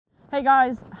Hey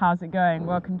guys, how's it going?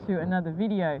 Welcome to another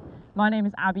video. My name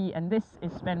is Abbie and this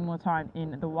is Spend More Time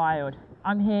in the Wild.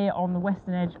 I'm here on the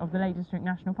western edge of the Lake District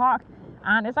National Park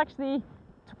and it's actually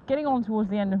getting on towards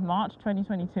the end of March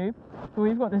 2022, but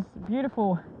we've got this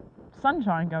beautiful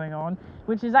sunshine going on,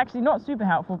 which is actually not super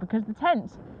helpful because the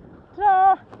tent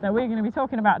that we're going to be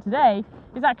talking about today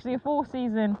is actually a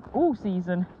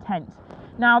all-season tent.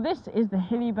 Now this is the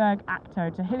Hilleberg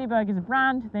Akto. So Hilleberg is a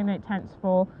brand, they make tents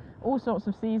for all sorts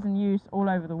of season use all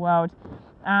over the world,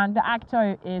 and the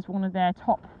Akto is one of their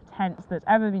top tents that's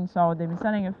ever been sold. They've been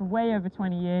selling it for way over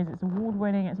 20 years. It's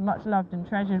award-winning, it's much loved and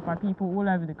treasured by people all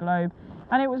over the globe,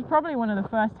 and it was probably one of the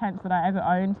first tents that I ever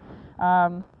owned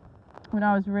when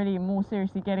I was really more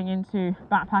seriously getting into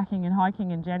backpacking and hiking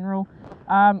in general.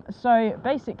 So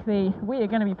basically we are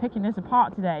going to be picking this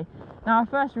apart today. Now I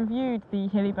first reviewed the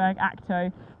Hilleberg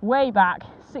Akto way back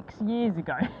 6 years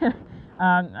ago.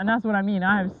 And that's what I mean.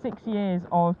 I have 6 years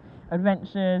of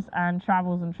adventures and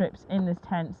travels and trips in this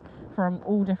tent from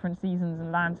all different seasons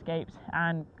and landscapes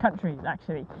and countries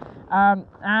actually.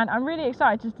 And I'm really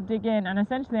excited just to dig in, and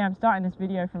essentially I'm starting this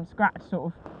video from scratch,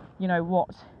 sort of, you know,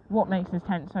 what makes this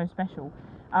tent so special.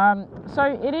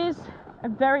 So it is a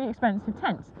very expensive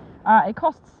tent. It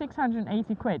costs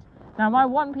 680 quid. Now my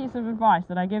one piece of advice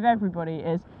that I give everybody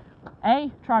is, A,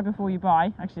 try before you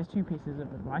buy. Actually, there's two pieces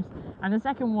of advice. And the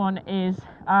second one is,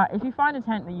 if you find a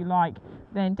tent that you like,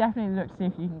 then definitely look to see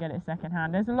if you can get it second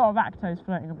hand. There's a lot of Aktos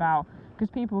floating about because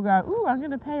people go, ooh, I'm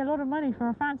going to pay a lot of money for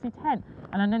a fancy tent,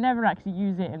 and then they never actually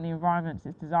use it in the environments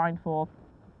it's designed for,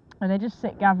 and they just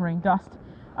sit gathering dust.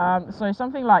 So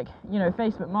something like, you know,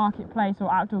 Facebook Marketplace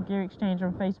or Outdoor Gear Exchange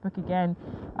on Facebook again,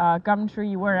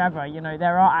 Gumtree, wherever, you know,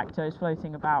 there are Aktos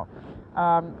floating about.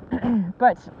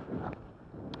 But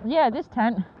yeah, this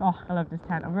tent, oh, I love this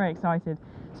tent, I'm very excited.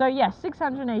 So yes,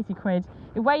 680 quid.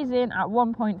 It weighs in at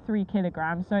 1.3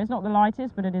 kilograms, so it's not the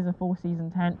lightest, but it is a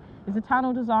four-season tent. It's a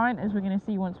tunnel design, as we're going to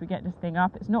see once we get this thing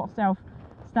up. It's not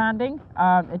self-standing,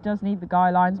 it does need the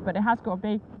guy lines, but it has got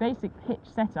a basic pitch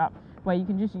setup where you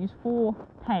can just use 4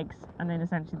 pegs and then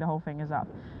essentially the whole thing is up.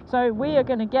 So we are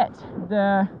going to get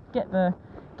the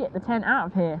tent out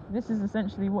of here. This is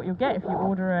essentially what you'll get if you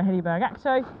order a Hilleberg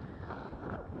Akto.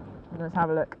 Let's have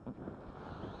a look.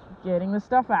 Getting the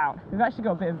stuff out. We've actually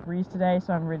got a bit of a breeze today,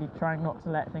 so I'm really trying not to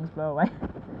let things blow away.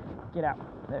 Get out.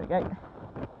 There we go.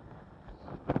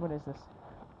 What is this?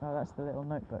 Oh, that's the little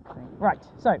notebook thing. Right,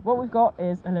 so what we've got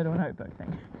is a little notebook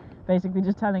thing. Basically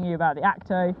just telling you about the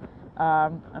Akto,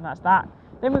 and that's that.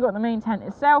 Then we've got the main tent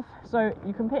itself, so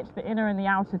you can pitch the inner and the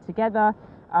outer together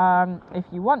if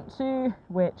you want to,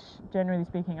 which generally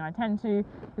speaking I tend to.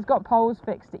 It's got poles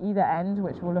fixed to either end,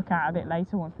 which we'll look at a bit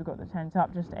later once we've got the tent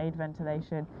up, just to aid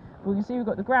ventilation. We can see we've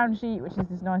got the ground sheet, which is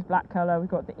this nice black colour. We've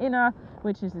got the inner,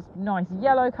 which is this nice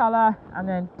yellow colour, and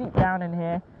then deep down in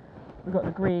here we've got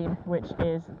the green, which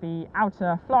is the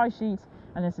outer fly sheet,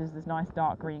 and this is this nice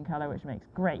dark green colour, which makes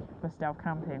great for stealth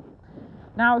camping.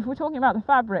 Now, if we're talking about the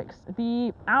fabrics,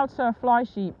 the outer fly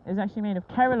sheet is actually made of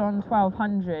Canon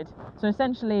 1200. So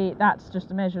essentially, that's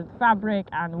just a measure of the fabric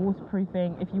and the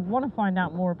waterproofing. If you want to find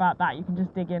out more about that, you can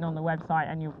just dig in on the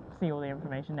website and you'll see all the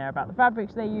information there about the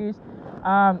fabrics they use.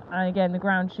 And again, the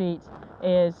ground sheet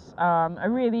is a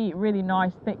really, really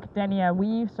nice thick denier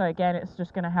weave. So again, it's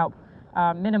just going to help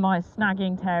minimize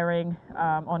snagging, tearing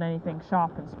on anything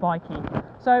sharp and spiky.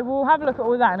 So we'll have a look at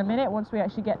all that in a minute once we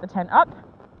actually get the tent up.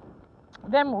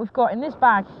 Then what we've got in this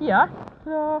bag here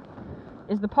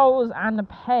is the poles and the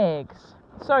pegs.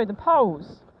 So the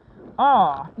poles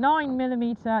are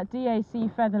 9mm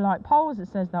DAC Featherlight poles. It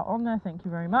says that on there, thank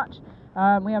you very much.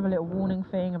 We have a little warning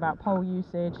thing about pole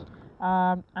usage,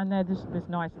 and they're just this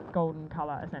nice golden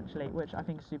colour essentially, which I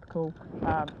think is super cool.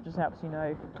 Just helps you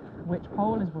know which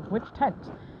pole is with which tent.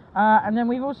 And then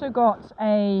we've also got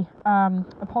a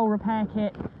pole repair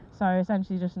kit. So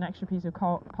essentially just an extra piece of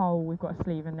pole. We've got a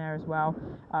sleeve in there as well.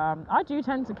 I do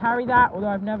tend to carry that, although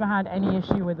I've never had any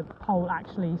issue with the pole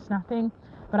actually snapping,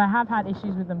 but I have had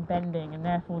issues with them bending, and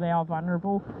therefore they are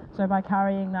vulnerable. So by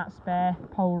carrying that spare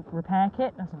pole repair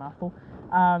kit, that's a mouthful,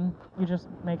 you're just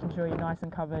making sure you're nice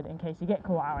and covered in case you get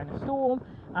caught out in a storm,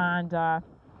 and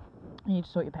you need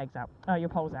to sort your pegs out, your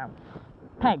poles out.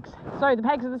 Pegs. So the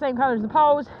pegs are the same colour as the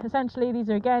poles. Essentially, these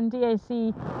are again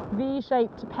DAC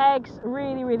V-shaped pegs.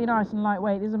 Really, really nice and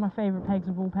lightweight. These are my favourite pegs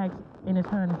of all pegs in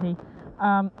eternity.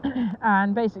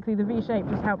 And basically, the V-shape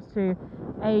just helps to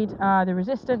aid the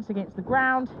resistance against the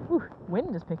ground. Whew,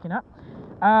 wind is picking up.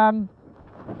 And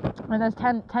there's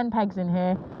 10 pegs in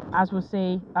here, as we'll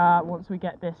see once we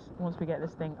get this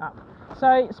thing up.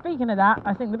 So speaking of that,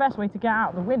 I think the best way to get out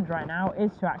of the wind right now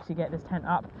is to actually get this tent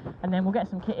up, and then we'll get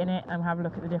some kit in it and we'll have a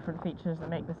look at the different features that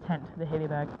make this tent the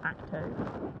Hilleberg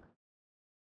Akto.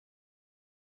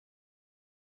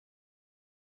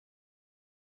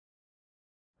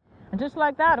 And just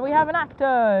like that, we have an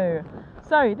Akto.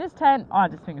 So this tent, I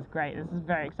just think it's great. This is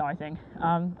very exciting.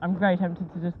 I'm very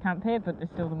tempted to just camp here, but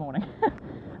it's still the morning.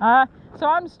 So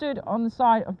I'm stood on the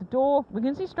side of the door. We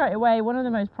can see straight away one of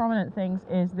the most prominent things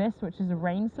is this, which is a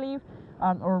rain sleeve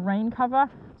or a rain cover.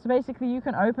 So basically you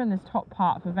can open this top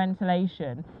part for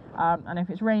ventilation, and if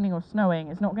it's raining or snowing,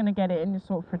 it's not going to get it in. It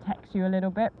sort of protects you a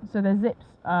little bit. So there's zips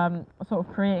sort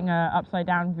of creating a upside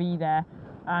down V there,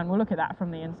 and we'll look at that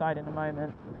from the inside in a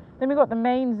moment. Then we've got the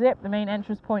main zip, the main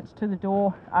entrance points to the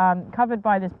door, covered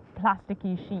by this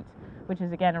plasticky sheet, which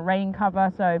is again a rain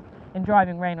cover. So in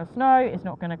driving rain or snow, it's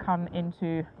not going to come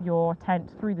into your tent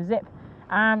through the zip.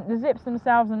 The zips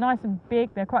themselves are nice and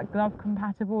big. They're quite glove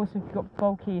compatible, so if you've got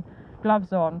bulky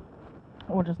gloves on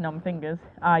or just numb fingers,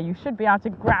 you should be able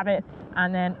to grab it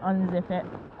and then unzip it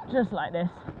just like this.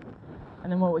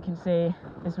 And then what we can see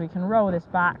is we can roll this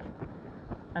back,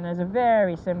 and there's a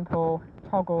very simple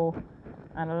toggle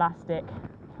and elastic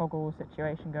toggle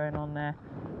situation going on there.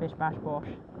 Bish bash bosh,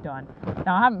 done.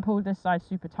 Now I haven't pulled this side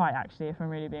super tight actually, if I'm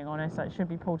really being honest. So it should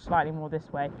be pulled slightly more this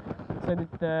way, so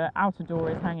the outer door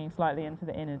is hanging slightly into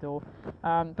the inner door.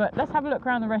 But let's have a look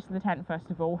around the rest of the tent first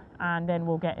of all, and then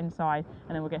we'll get inside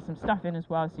and then we'll get some stuff in as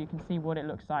well, so you can see what it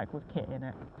looks like with kit in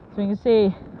it. So you can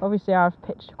see obviously I've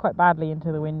pitched quite badly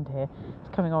into the wind here.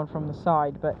 It's coming on from the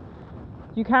side, but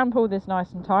you can pull this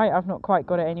nice and tight. I've not quite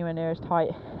got it anywhere near as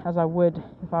tight as I would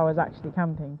if I was actually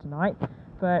camping tonight,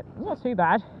 but not too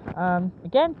bad.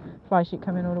 Again, fly sheet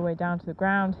coming all the way down to the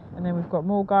ground, and then we've got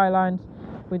more guy lines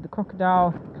with the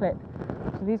crocodile clip.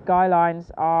 So these guy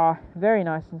lines are very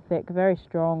nice and thick, very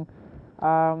strong,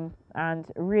 and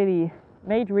really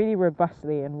made really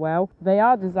robustly and well. They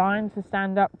are designed to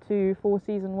stand up to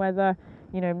 4-season weather.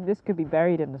 You know, this could be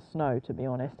buried in the snow, to be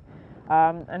honest.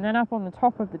 And then up on the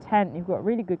top of the tent, you've got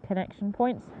really good connection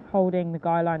points holding the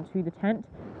guy line to the tent.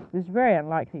 It's very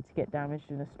unlikely to get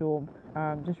damaged in a storm.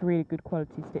 Just really good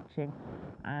quality stitching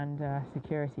and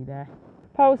security there.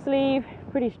 Pole sleeve,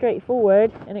 pretty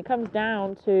straightforward, and it comes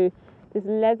down to this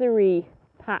leathery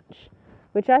patch,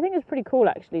 which I think is pretty cool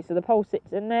actually. So the pole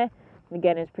sits in there, and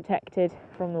again it's protected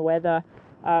from the weather,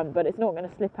 but it's not going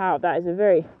to slip out. That is a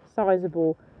very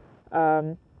sizable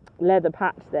leather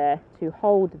patch there to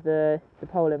hold the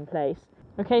pole in place.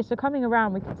 Okay, so coming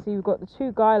around we can see we've got the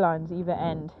two guy lines either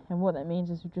end, and what that means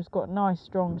is we've just got nice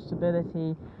strong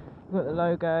stability. We've got the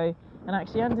logo, and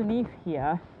actually underneath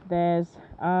here there's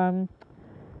a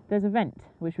vent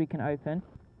which we can open,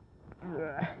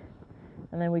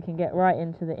 and then we can get right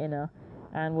into the inner,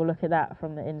 and we'll look at that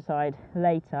from the inside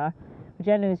later. But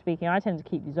generally speaking, I tend to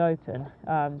keep these open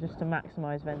just to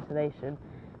maximize ventilation,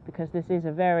 because this is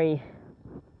a very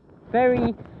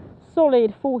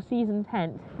solid 4-season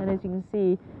tent, and as you can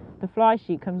see the fly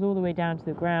sheet comes all the way down to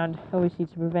the ground, obviously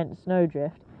to prevent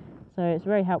snowdrift, so it's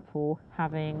very helpful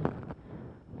having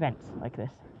vents like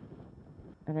this.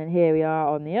 And then here we are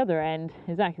on the other end,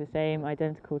 exactly the same,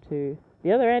 identical to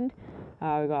the other end.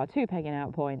 We've got our 2 pegging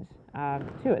out points,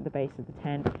 2 at the base of the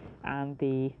tent, and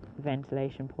the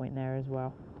ventilation point there as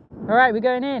well. Alright, we're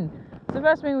going in. So the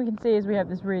first thing we can see is we have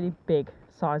this really big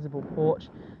sizable porch.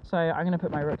 So I'm going to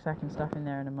put my rucksack and stuff in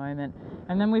there in a moment.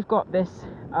 And then we've got this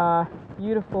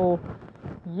beautiful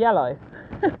yellow,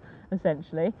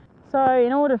 essentially. So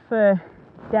in order for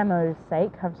demo's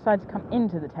sake, I've decided to come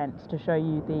into the tent to show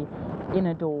you the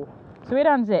inner door. So it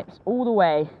unzips all the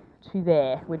way to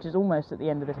there, which is almost at the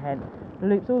end of the tent.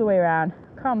 Loops all the way around,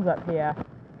 comes up here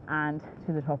and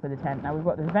to the top of the tent. Now we've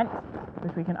got this vent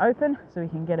which we can open so we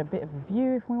can get a bit of a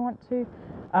view if we want to.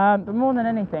 But more than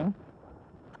anything,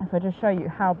 if I just show you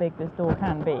how big this door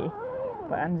can be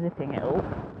by unzipping it all.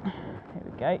 Here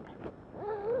we go.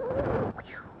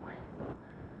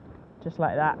 Just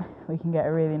like that, we can get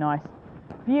a really nice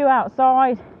view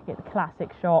outside, get the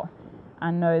classic shot,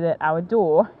 and know that our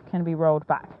door can be rolled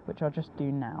back, which I'll just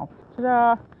do now.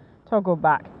 Ta-da! Toggle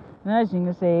back. And as you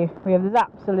can see, we have this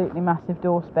absolutely massive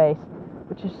door space,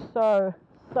 which is so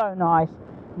nice.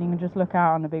 And you can just look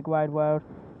out on the big wide world,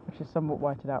 which is somewhat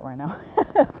whited out right now.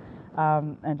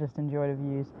 And just enjoy the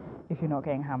views if you're not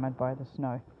getting hammered by the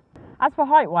snow. As for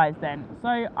height wise then, so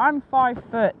I'm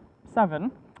 5'7",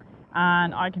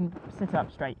 and I can sit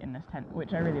up straight in this tent,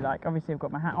 which I really like. Obviously I've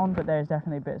got my hat on, but there's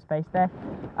definitely a bit of space there.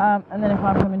 And then if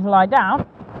I'm coming to lie down,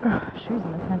 shoes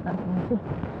in the tent, that's what you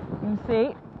can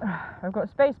see, I've got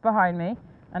space behind me,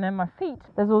 and then my feet,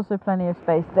 there's also plenty of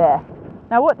space there.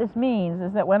 Now what this means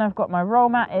is that when I've got my roll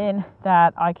mat in,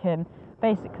 that I can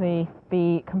basically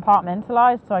be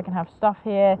compartmentalized, so I can have stuff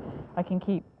here, I can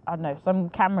keep, I don't know, some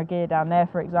camera gear down there,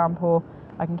 for example,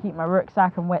 I can keep my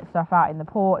rucksack and wet stuff out in the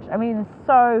porch. I mean, it's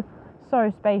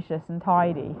so spacious and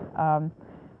tidy.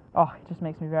 Oh, it just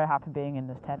makes me very happy being in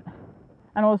this tent.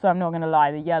 And also, I'm not going to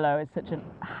lie, the yellow is such a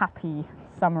happy,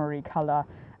 summery colour.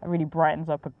 It really brightens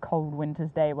up a cold winter's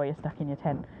day where you're stuck in your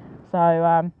tent.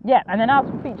 So, yeah, and then as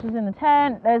for features in the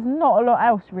tent, there's not a lot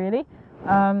else really.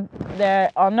 There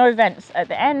are no vents at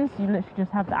the ends, you literally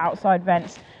just have the outside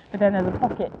vents, but then there's a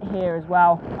pocket here as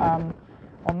well,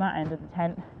 on that end of the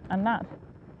tent, and that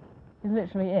is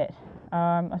literally it.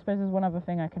 I suppose there's one other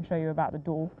thing I can show you about the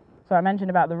door. So I mentioned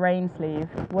about the rain sleeve.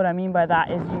 What I mean by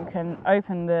that is you can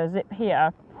open the zip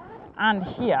here and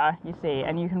here, you see,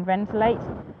 and you can ventilate,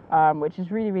 which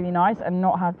is really nice, and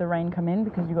not have the rain come in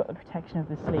because you've got the protection of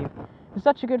the sleeve. It's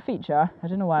such a good feature. I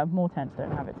don't know why more tents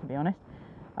don't have it, to be honest.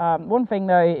 One thing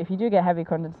though, if you do get heavy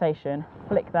condensation,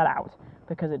 flick that out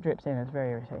because it drips in. It's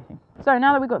very irritating. So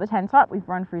now that we've got the tent up, we've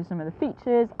run through some of the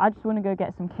features. I just want to go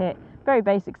get some kit. Very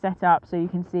basic setup, so you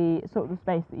can see sort of the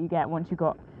space that you get once you've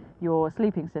got your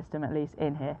sleeping system at least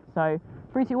in here. So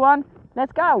 3, 2, 1,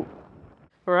 let's go.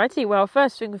 Alrighty, well,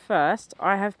 first thing first,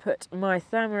 I have put my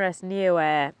Thermarest Neo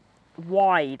Air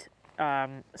wide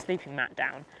sleeping mat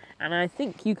down, and I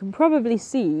think you can probably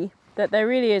see that there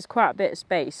really is quite a bit of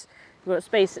space. We've got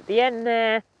space at the end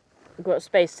there, we've got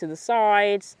space to the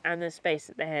sides, and there's space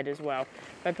at the head as well.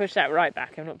 If I push that right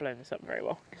back, I'm not blowing this up very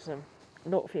well because I'm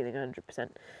not feeling 100%.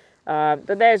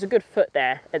 But there's a good foot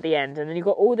there at the end, and then you've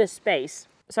got all this space.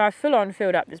 So I've full on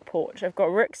filled up this porch. I've got a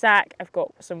rucksack, I've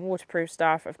got some waterproof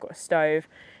stuff, I've got a stove,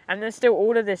 and there's still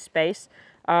all of this space.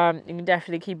 You can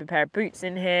definitely keep a pair of boots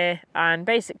in here, and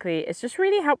basically it's just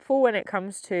really helpful when it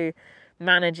comes to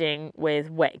managing with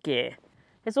wet gear.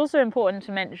 It's also important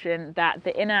to mention that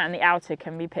the inner and the outer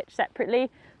can be pitched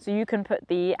separately, so you can put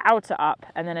the outer up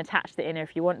and then attach the inner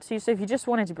if you want to. So if you just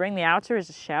wanted to bring the outer as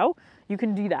a shell, you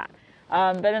can do that.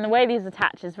 But then the way these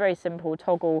attach is very simple,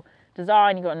 toggle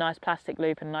design. You've got a nice plastic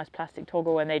loop and a nice plastic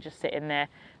toggle, and they just sit in there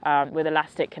with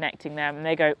elastic connecting them, and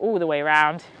they go all the way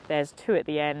around. There's 2 at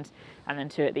the end and then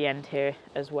 2 at the end here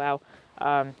as well,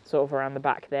 sort of around the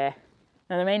back there.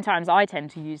 Now the main times I tend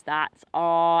to use that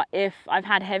are if I've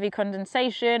had heavy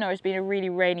condensation or it's been a really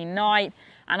rainy night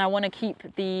and I want to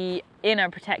keep the inner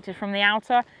protected from the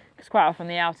outer, because quite often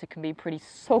the outer can be pretty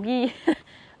soggy.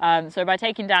 So by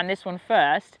taking down this one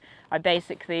first, I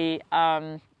basically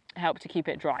help to keep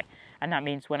it dry, and that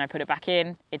means when I put it back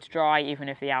in, it's dry even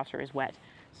if the outer is wet.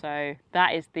 So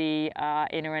that is the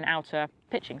inner and outer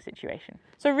pitching situation.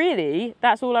 So really,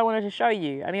 that's all I wanted to show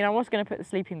you. I mean, I was going to put the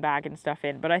sleeping bag and stuff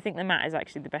in, but I think the mat is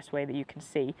actually the best way that you can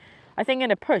see. I think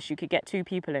in a push, you could get 2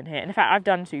 people in here. And in fact, I've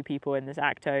done 2 people in this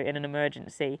Akto in an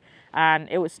emergency, and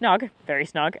it was snug, very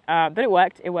snug, but it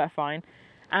worked fine.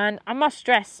 And I must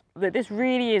stress that this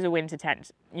really is a winter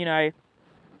tent. You know,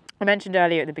 I mentioned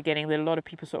earlier at the beginning that a lot of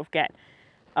people sort of get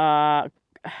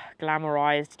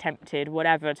glamorized, tempted,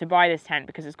 whatever, to buy this tent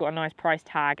because it's got a nice price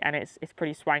tag and it's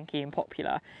pretty swanky and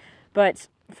popular. But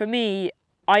for me,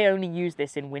 I only use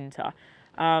this in winter.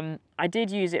 I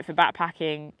did use it for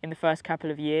backpacking in the first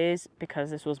couple of years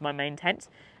because this was my main tent,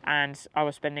 and I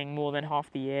was spending more than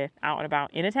half the year out and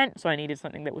about in a tent, so I needed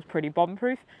something that was pretty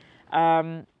bomb-proof.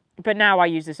 But now I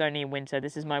use this only in winter.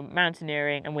 This is my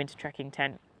mountaineering and winter trekking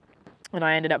tent. And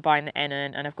I ended up buying the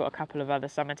Canon, and I've got a couple of other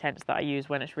summer tents that I use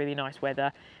when it's really nice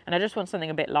weather. And I just want something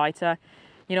a bit lighter.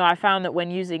 You know, I found that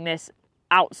when using this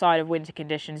outside of winter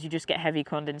conditions, you just get heavy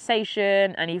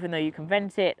condensation. And even though you can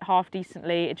vent it half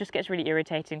decently, it just gets really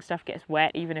irritating. Stuff gets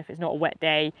wet, even if it's not a wet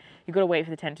day. You've got to wait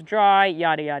for the tent to dry,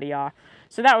 yada, yada, yada.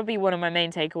 So that would be one of my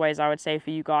main takeaways, I would say, for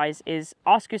you guys, is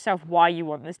ask yourself why you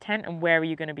want this tent and where are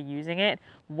you going to be using it.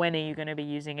 When are you going to be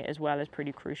using it as well is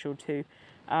pretty crucial too.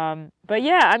 But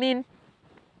yeah, I mean,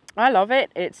 I love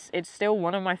it. It's still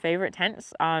one of my favorite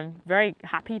tents. I'm very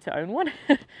happy to own one.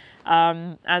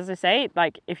 As I say,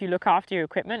 like, if you look after your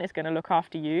equipment, it's going to look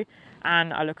after you.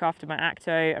 And I look after my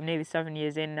Akto. I'm nearly 7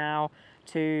 years in now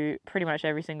to pretty much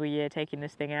every single year taking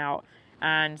this thing out.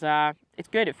 And it's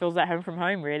good. It feels like home from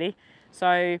home, really.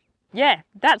 So yeah,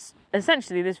 that's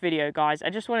essentially this video, guys. I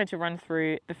just wanted to run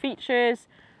through the features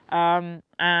and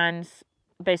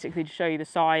basically to show you the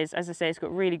size. As I say, it's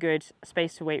got really good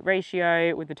space to weight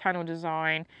ratio with the tunnel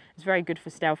design. It's very good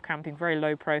for stealth camping, very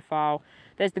low profile.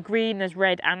 There's the green, there's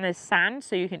red, and there's sand,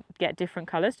 so you can get different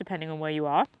colors depending on where you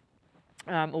are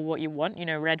or what you want. You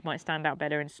know, red might stand out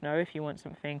better in snow if you want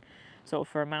something sort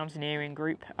of for a mountaineering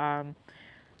group.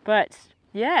 But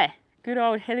yeah, good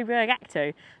old Hilleberg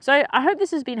Akto. So I hope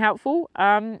this has been helpful.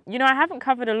 You know, I haven't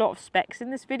covered a lot of specs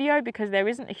in this video because there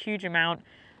isn't a huge amount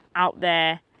out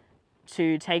there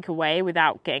to take away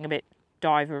without getting a bit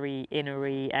divery,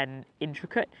 innery and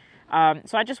intricate.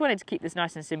 So I just wanted to keep this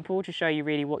nice and simple to show you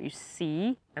really what you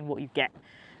see and what you get.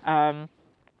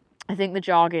 I think the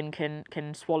jargon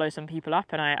can swallow some people up,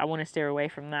 and I want to steer away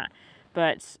from that.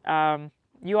 But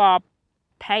you are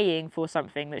paying for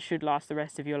something that should last the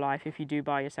rest of your life if you do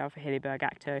buy yourself a Hilleberg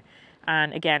Akto.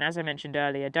 And again, as I mentioned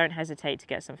earlier, don't hesitate to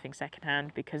get something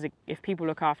secondhand, because if people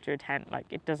look after a tent, like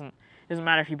it doesn't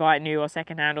matter if you buy it new or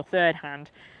secondhand or third hand,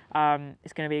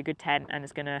 it's going to be a good tent and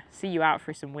it's going to see you out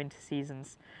through some winter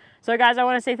seasons. So guys, I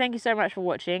want to say thank you so much for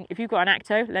watching. If you've got an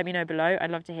Akto, let me know below.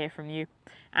 I'd love to hear from you.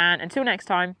 And until next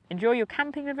time, enjoy your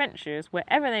camping adventures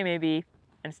wherever they may be,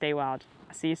 and stay wild.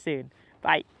 I'll see you soon.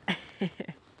 Bye.